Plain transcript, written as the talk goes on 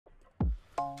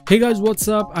Hey guys, what's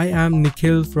up? I am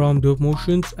Nikhil from Dope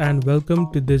Motions and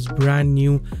welcome to this brand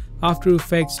new After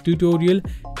Effects tutorial.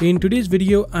 In today's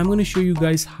video, I'm going to show you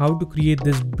guys how to create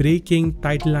this breaking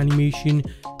title animation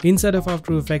inside of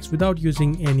After Effects without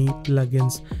using any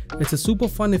plugins. It's a super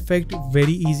fun effect,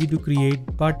 very easy to create,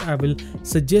 but I will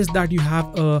suggest that you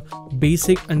have a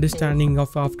basic understanding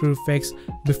of After Effects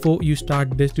before you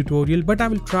start this tutorial, but I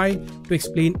will try to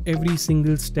explain every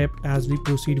single step as we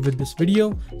proceed with this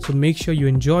video. So make sure you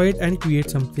enjoy it and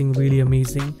create something really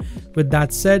amazing. With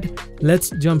that said, let's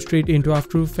jump straight into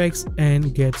After Effects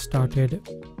and get started.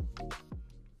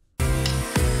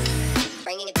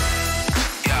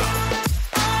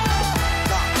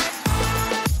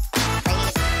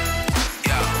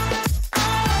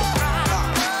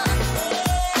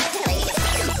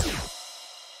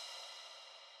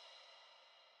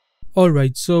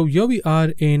 Alright, so here we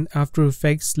are in After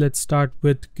Effects. Let's start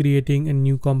with creating a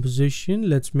new composition.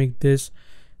 Let's make this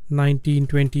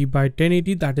 1920 by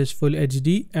 1080, that is full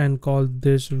HD, and call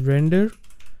this render.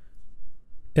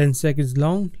 10 seconds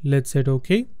long. Let's hit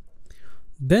OK.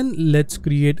 Then let's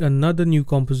create another new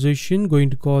composition, going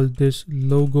to call this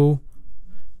logo,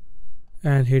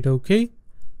 and hit OK.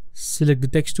 Select the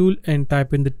text tool and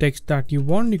type in the text that you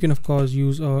want. You can of course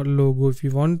use a logo if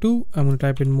you want to. I'm going to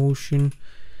type in motion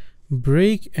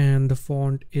break, and the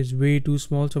font is way too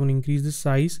small, so I'm going to increase the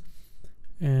size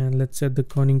and let's set the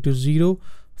kerning to 0.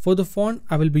 For the font,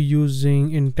 I will be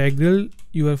using Integral.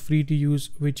 You are free to use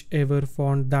whichever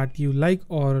font that you like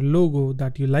or logo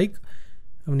that you like.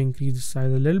 I'm going to increase the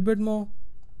size a little bit more,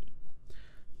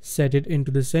 set it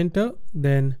into the center.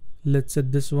 Then let's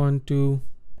set this one to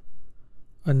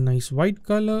a nice white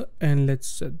color, and let's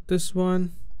set this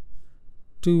one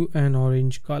to an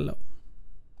orange color.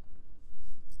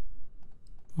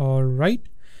 Alright,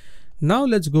 now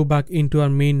let's go back into our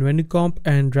main render comp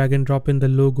and drag and drop in the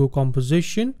logo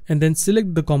composition, and then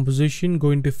select the composition,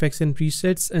 go into effects and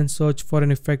presets and search for an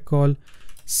effect called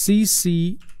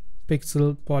CC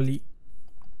Pixel Poly.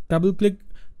 Double click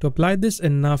to apply this,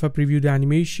 and now if I preview the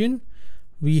animation,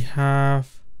 we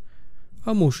have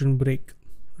a motion break,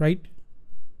 right?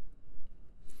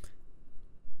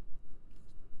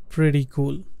 Pretty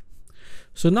cool.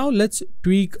 So now let's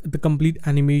tweak the complete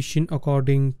animation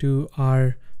according to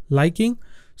our liking.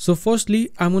 So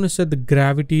firstly, I'm going to set the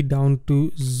gravity down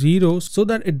to 0 so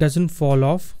that it doesn't fall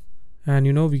off, and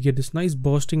we get this nice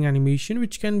bursting animation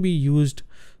which can be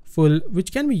useful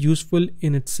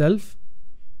in itself.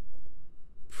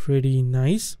 Pretty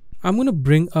nice. I'm going to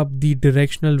bring up the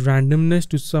directional randomness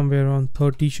to somewhere around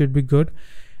 30, should be good,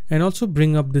 and also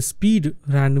bring up the speed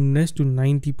randomness to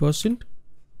 90%.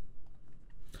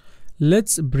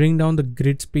 Let's bring down the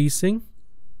grid spacing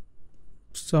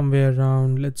somewhere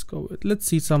around, let's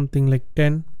see something like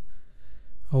 10.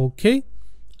 Okay,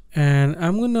 and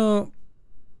I'm gonna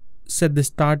set the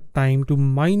start time to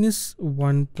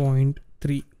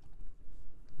 -1.3.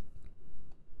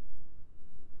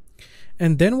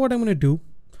 and then what I'm gonna do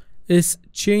is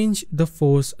change the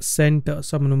force center.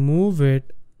 So I'm gonna move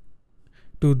it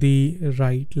to the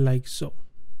right like so.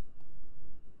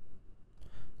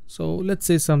 So let's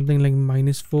say something like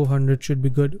 -400 should be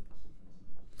good.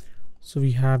 So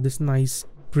we have this nice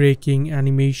breaking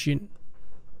animation.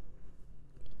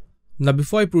 Now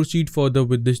before I proceed further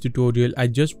with this tutorial, I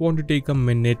just want to take a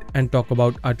minute and talk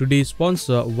about our today's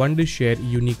sponsor, Wondershare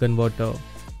UniConverter.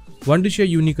 Wondershare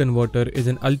UniConverter is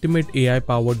an ultimate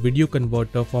AI-powered video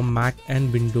converter for Mac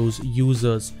and Windows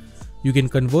users. You can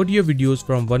convert your videos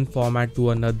from one format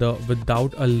to another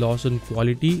without a loss in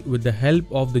quality with the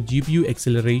help of the GPU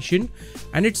acceleration,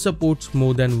 and it supports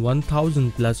more than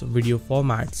 1000 plus video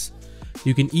formats.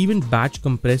 You can even batch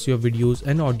compress your videos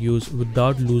and audios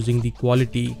without losing the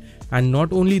quality. And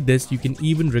not only this, you can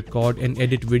even record and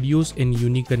edit videos in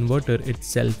UniConverter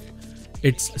itself.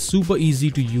 It's super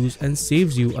easy to use and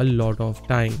saves you a lot of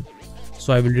time.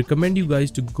 So I will recommend you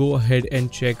guys to go ahead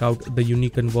and check out the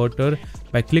UniConverter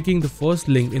by clicking the first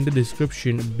link in the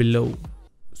description below.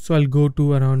 So I'll go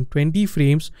to around 20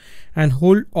 frames and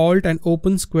hold Alt and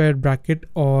open square bracket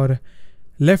or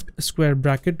left square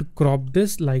bracket to crop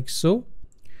this like so.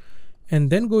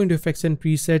 And then go into effects and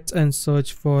presets and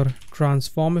search for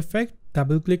transform effect.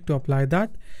 Double click to apply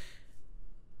that.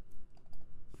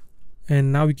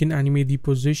 And now we can animate the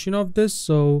position of this.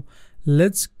 So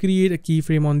let's create a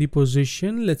keyframe on the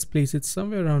position. Let's place it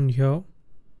somewhere around here.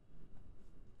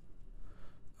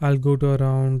 I'll go to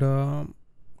around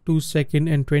 2 seconds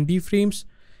and 20 frames,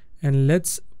 and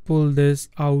let's pull this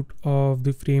out of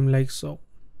the frame like so.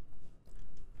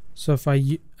 So if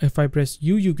I press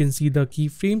U, you can see the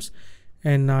keyframes,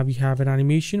 and now we have an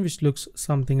animation which looks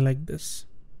something like this.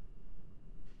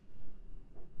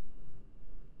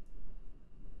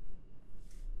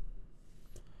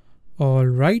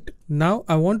 Alright, now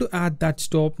I want to add that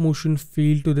stop motion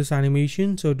feel to this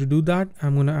animation. So to do that,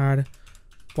 I'm going to add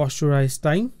posterize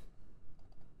time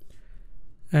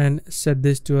and set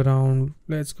this to around,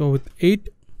 let's go with 8.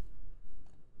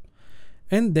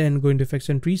 And then go into effects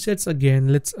and presets again.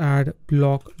 Let's add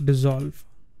block dissolve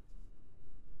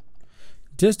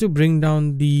just to bring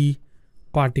down the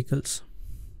particles.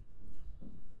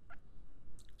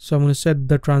 So I'm going to set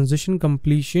the transition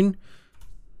completion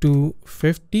to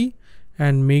 50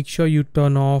 and make sure you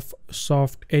turn off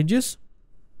soft edges.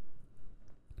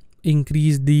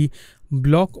 Increase the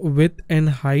block width and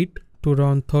height to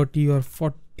around 30 or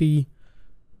 40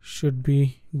 should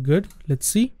be good. Let's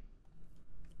see.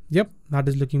 Yep, that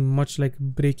is looking much like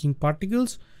breaking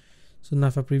particles. So now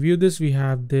if I preview this, we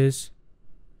have this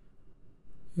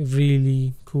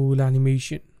really cool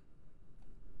animation.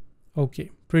 Okay,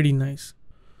 pretty nice.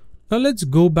 Now let's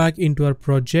go back into our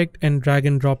project and drag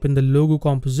and drop in the logo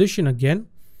composition again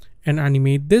and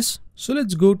animate this. So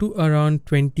let's go to around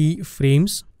 20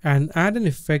 frames and add an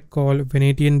effect called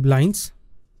Venetian blinds.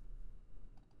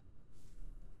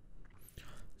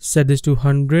 Set this to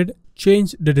 100,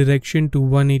 change the direction to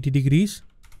 180 degrees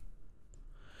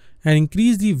and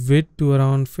increase the width to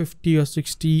around 50 or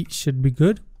 60 should be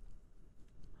good.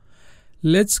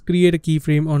 Let's create a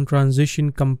keyframe on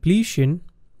transition completion.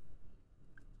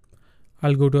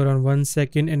 I'll go to around 1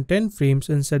 second and 10 frames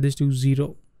and set this to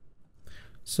 0.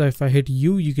 So if I hit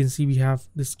U, you can see we have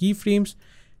this keyframes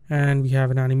and we have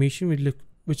an animation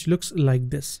which looks like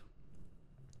this.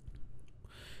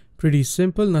 Pretty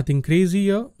simple, nothing crazy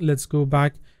here. Let's go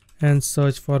back and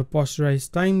search for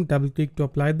posterize time. Double click to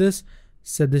apply this.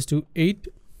 Set this to 8.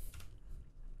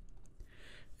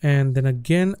 And then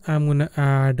again, I'm going to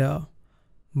add a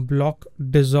block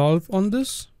dissolve on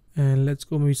this. And let's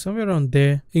go maybe somewhere around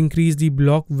there. Increase the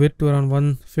block width to around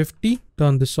 150.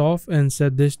 Turn this off and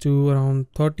set this to around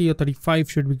 30 or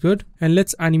 35 should be good. And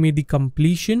let's animate the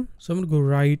completion. So I'm going to go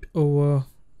right over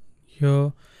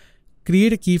here.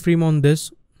 Create a keyframe on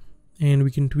this and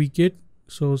we can tweak it.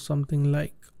 So something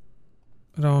like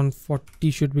around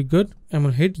 40 should be good. I'm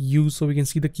going to hit U so we can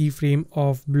see the keyframe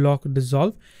of block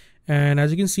dissolve. And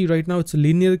as you can see right now, it's a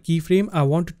linear keyframe. I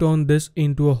want to turn this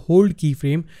into a hold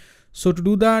keyframe. So to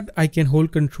do that, I can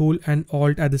hold Control and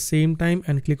Alt at the same time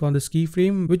and click on this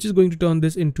keyframe, which is going to turn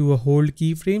this into a hold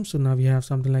keyframe. So now we have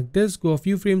something like this. Go a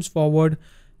few frames forward.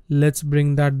 Let's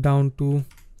bring that down to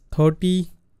 30.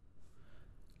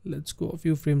 Let's go a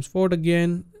few frames forward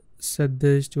again. Set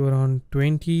this to around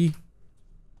 20.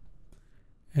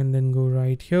 And then go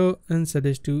right here and set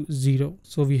this to 0.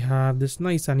 So we have this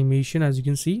nice animation as you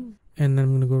can see. And then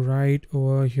I'm going to go right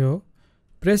over here.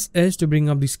 Press S to bring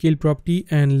up the scale property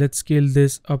and let's scale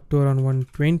this up to around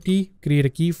 120. Create a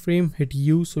keyframe, hit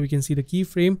U so we can see the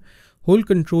keyframe. Hold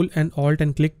Control and Alt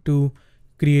and click to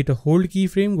create a hold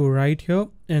keyframe. Go right here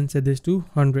and set this to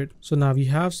 100. So now we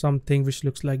have something which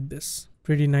looks like this.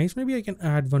 Pretty nice. Maybe I can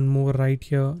add one more right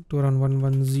here to around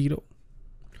 110.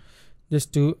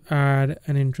 Just to add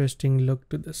an interesting look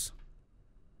to this.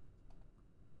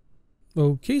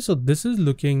 Okay, so this is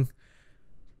looking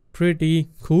pretty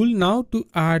cool. Now to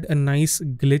add a nice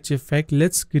glitch effect,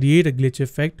 let's create a glitch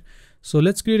effect. So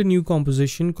let's create a new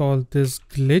composition called this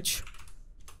glitch.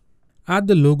 Add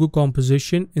the logo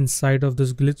composition inside of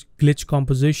this glitch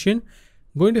composition.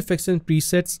 Go into effects and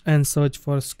presets and search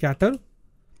for scatter.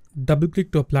 Double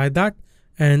click to apply that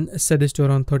and set this to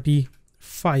around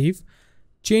 35.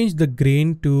 Change the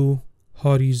grain to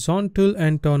horizontal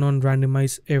and turn on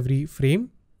randomize every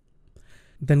frame.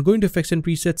 Then go into effects and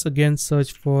presets again,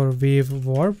 search for wave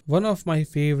warp, one of my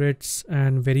favorites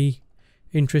and very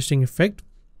interesting effect.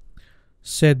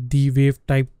 Set the wave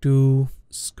type to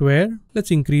square. Let's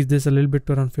increase this a little bit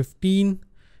to around 15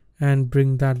 and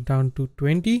bring that down to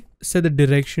 20. Set the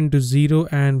direction to 0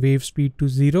 and wave speed to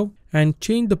 0 and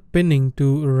change the pinning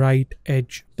to right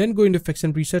edge. Then go into effects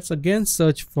and presets again,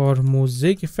 search for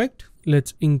mosaic effect.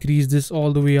 Let's increase this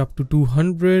all the way up to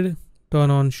 200. Turn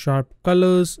on sharp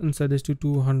colors and set this to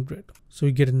 200. So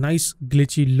you get a nice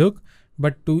glitchy look,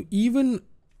 but to even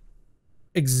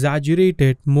exaggerate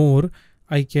it more,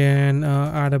 I can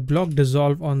add a block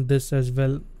dissolve on this as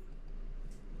well.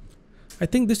 I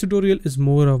think this tutorial is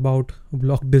more about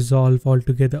block dissolve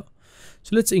altogether.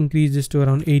 So let's increase this to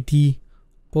around 80%,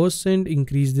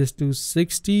 increase this to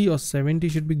 60 or 70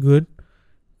 should be good.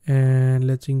 And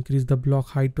let's increase the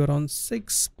block height to around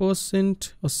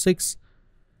 6% or 6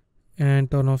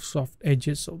 and turn off soft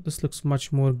edges. So this looks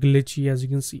much more glitchy as you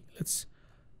can see. Let's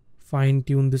fine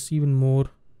tune this even more,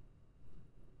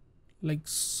 like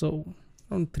so.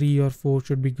 Around 3 or 4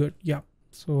 should be good. Yeah,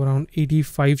 so around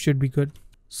 85 should be good.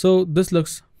 So this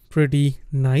looks pretty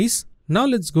nice. Now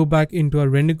let's go back into our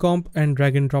render comp and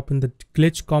drag and drop in the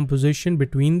glitch composition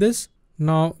between this.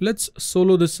 Now let's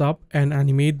solo this up and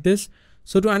animate this.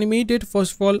 So to animate it,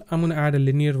 first of all, I'm going to add a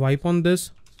linear wipe on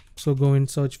this. So go and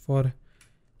search for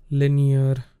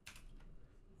linear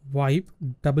wipe,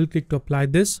 double click to apply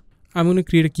this. I'm going to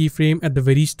create a keyframe at the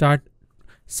very start,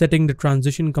 setting the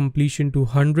transition completion to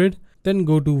 100. Then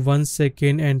go to 1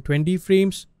 second and 20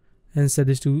 frames and set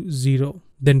this to 0.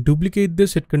 Then duplicate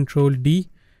this, hit Ctrl D,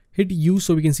 hit U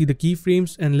so we can see the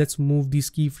keyframes, and let's move these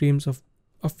keyframes of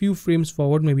a few frames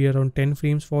forward, maybe around 10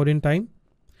 frames forward in time.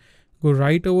 Go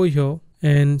right over here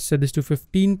and set this to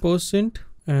 15%,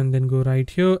 and then go right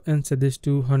here and set this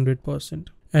to 100%.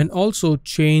 And also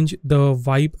change the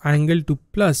wipe angle to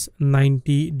plus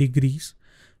 90 degrees.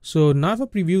 So now if I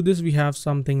preview this, we have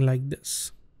something like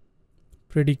this.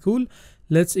 Pretty cool.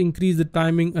 Let's increase the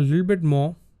timing a little bit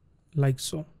more, like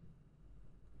so.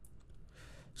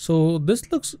 So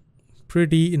this looks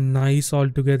pretty nice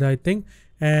altogether, I think.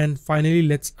 And finally,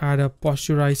 let's add a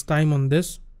posturized time on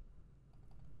this.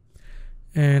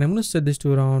 And I'm going to set this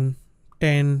to around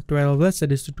 10, 12. Let's set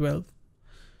this to 12.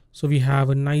 So we have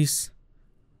a nice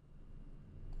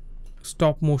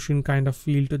stop motion kind of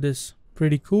feel to this.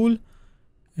 Pretty cool.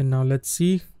 And now let's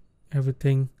see.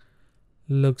 Everything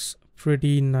looks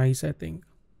pretty nice, I think.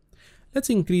 Let's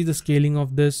increase the scaling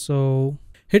of this. So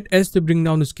hit S to bring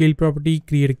down the scale property,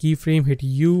 create a keyframe, hit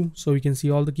U so we can see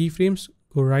all the keyframes.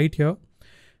 Go right here,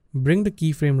 bring the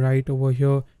keyframe right over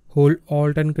here, hold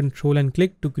Alt and Control and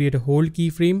click to create a hold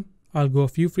keyframe. I'll go a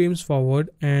few frames forward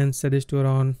and set this to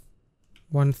around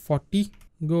 140.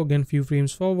 Go again few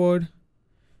frames forward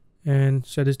and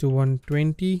set this to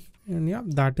 120. And yeah,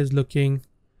 that is looking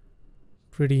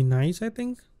pretty nice, I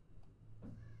think.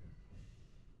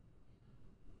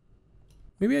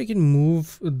 Maybe I can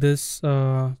move this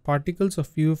particles a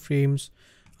few frames,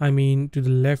 to the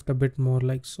left a bit more,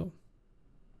 like so.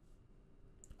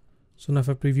 So now if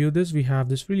I preview this, we have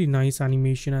this really nice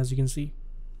animation, as you can see.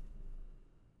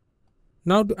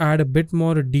 Now to add a bit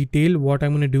more detail, what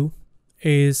I'm going to do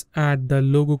is add the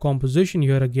logo composition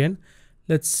here again.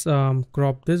 Let's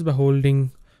crop this by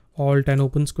holding Alt and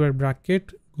open square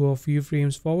bracket, go a few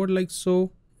frames forward like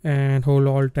so, and hold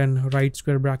Alt and right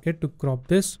square bracket to crop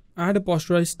this. Add a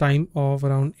posterized time of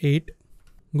around 8.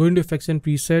 Go into effects and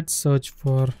presets, search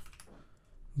for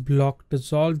block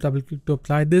dissolve, double click to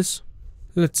apply this.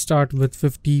 Let's start with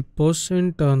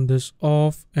 50%, turn this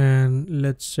off, and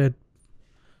let's set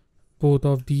both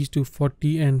of these to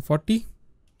 40 and 40.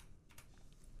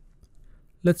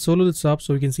 Let's solo this up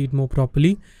so we can see it more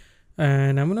properly.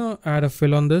 And I'm gonna add a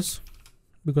fill on this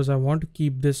because I want to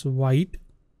keep this white.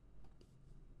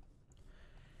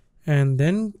 And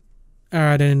then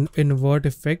add an invert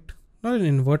effect, not an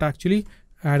invert actually,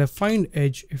 add a find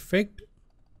edge effect.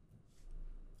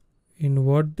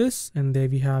 Invert this, and there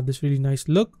we have this really nice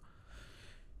look.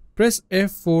 Press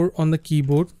F4 on the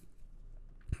keyboard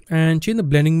and change the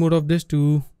blending mode of this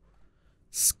to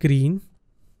screen.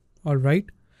 All right.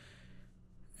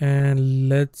 And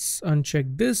let's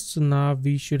uncheck this. So now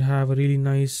we should have a really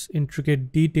nice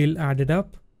intricate detail added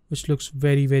up, which looks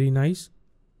very, very nice.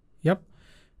 Yep.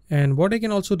 And what I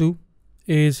can also do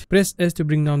is press S to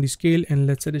bring down the scale, and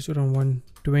let's set it to around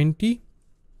 120.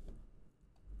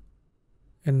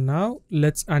 And now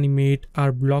let's animate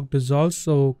our block dissolve.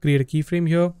 So create a keyframe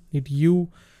here, hit U,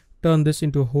 turn this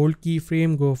into a hold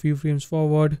keyframe, go a few frames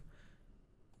forward,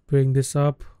 bring this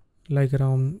up like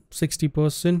around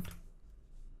 60%.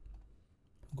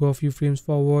 Go a few frames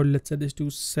forward, let's set this to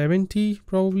 70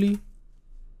 probably.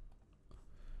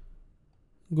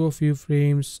 Go a few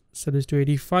frames, set this to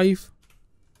 85.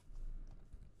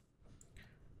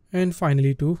 And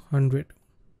finally to 100.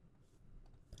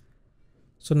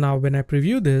 So now when I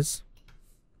preview this,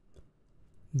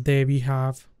 there we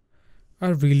have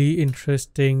a really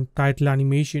interesting title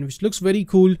animation, which looks very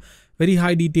cool, very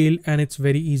high detail, and it's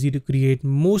very easy to create,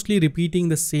 mostly repeating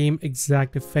the same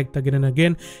exact effect again and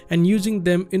again and using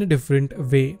them in a different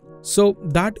way. So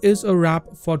that is a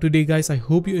wrap for today, guys. I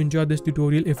hope you enjoyed this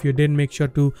tutorial. If you did, make sure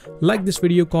to like this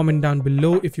video, comment down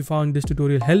below if you found this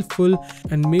tutorial helpful,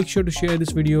 and make sure to share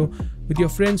this video with your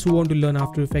friends who want to learn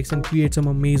After Effects and create some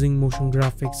amazing motion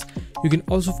graphics. You can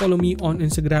also follow me on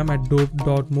Instagram at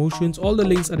dope.motions. All the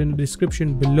links are in the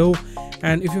description below.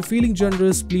 And if you're feeling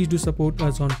generous, please do support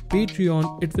us on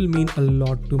Patreon. It will mean a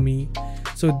lot to me.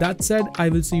 So with that said, I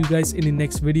will see you guys in the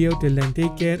next video. Till then,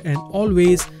 take care and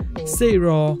always stay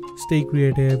raw, stay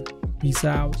creative. Peace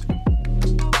out.